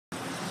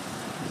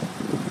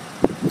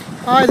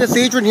Hi, this is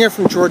Adrian here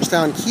from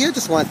Georgetown Kia.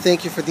 Just want to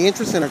thank you for the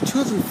interest in our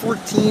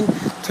 2014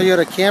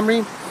 Toyota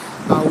Camry.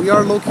 We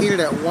are located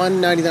at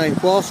 199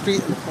 Guelph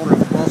Street, in the corner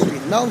of Guelph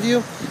Street and Mountain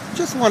View.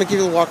 Just want to give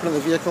you a walk around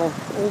the vehicle.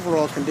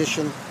 Overall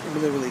condition,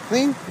 really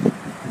clean.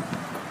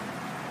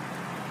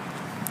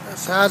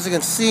 So as you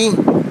can see,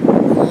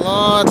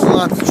 lots and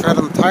lots of tread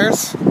on the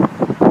tires.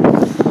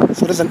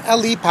 So it is an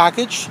LE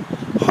package,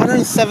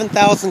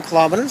 107,000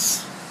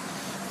 kilometers.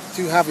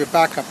 You do have your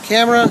backup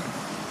camera.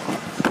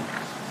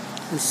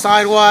 And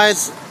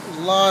sidewise,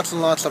 lots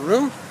and lots of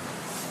room.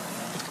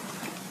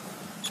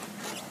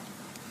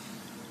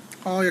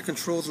 All your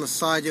controls on the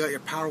side, you got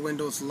your power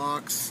windows,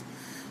 locks,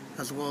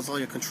 as well as all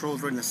your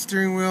controls right in the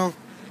steering wheel.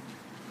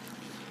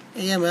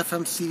 AM,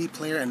 FM, CD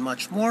player, and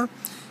much more.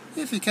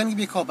 If you can, give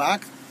me a call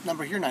back.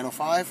 Number here,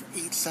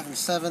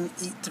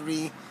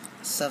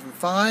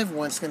 905-877-8375.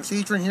 Once again, it's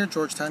Adrian here,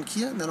 Georgetown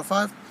Kia,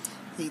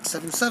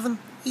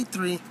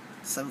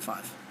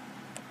 905-877-8375.